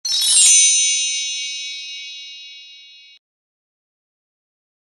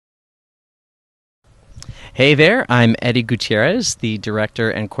Hey there, I'm Eddie Gutierrez, the director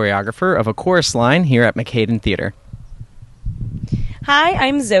and choreographer of A Chorus Line here at Mac-Haydn Theater. Hi,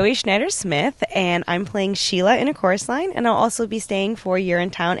 I'm Zoe Schneider-Smith, and I'm playing Sheila in A Chorus Line, and I'll also be staying for You're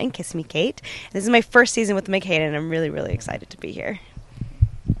in Town and Kiss Me, Kate. This is my first season with Mac-Haydn, and I'm really, really excited to be here.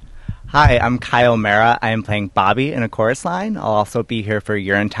 Hi, I'm Kyle Mara. I am playing Bobby in A Chorus Line. I'll also be here for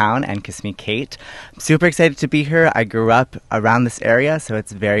You're in Town and Kiss Me, Kate. I'm super excited to be here. I grew up around this area, so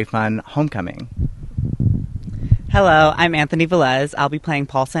it's very fun homecoming. Hello, I'm Anthony Velez. I'll be playing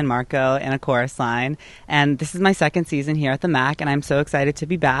Paul San Marco in A Chorus Line, and this is my second season here at the Mac, and I'm so excited to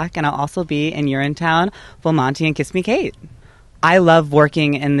be back, and I'll also be in You're in Town, Full Monty, and Kiss Me, Kate. I love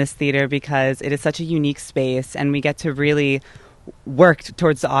working in this theater because it is such a unique space, and we get to really work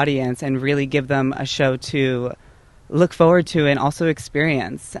towards the audience and really give them a show to look forward to and also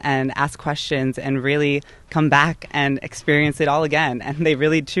experience and ask questions and really come back and experience it all again, and they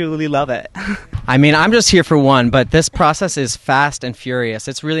really truly love it. I mean, I'm just here for one, but this process is fast and furious.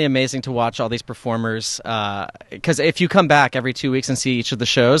 It's really amazing to watch all these performers, because if you come back every 2 weeks and see each of the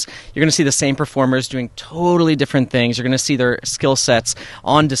shows, you're going to see the same performers doing totally different things. You're going to see their skill sets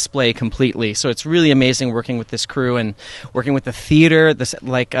on display completely. So it's really amazing working with this crew and working with the theater.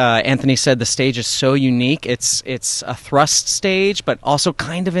 Like Anthony said, the stage is so unique. It's a thrust stage, but also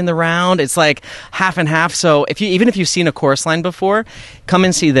kind of in the round. It's like half and half. So even if you've seen A Chorus Line before, come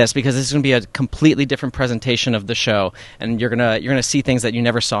and see this, because this is going to be a completely different presentation of the show, and you're gonna see things that you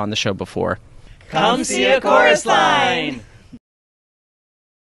never saw in the show before. Come see A Chorus Line!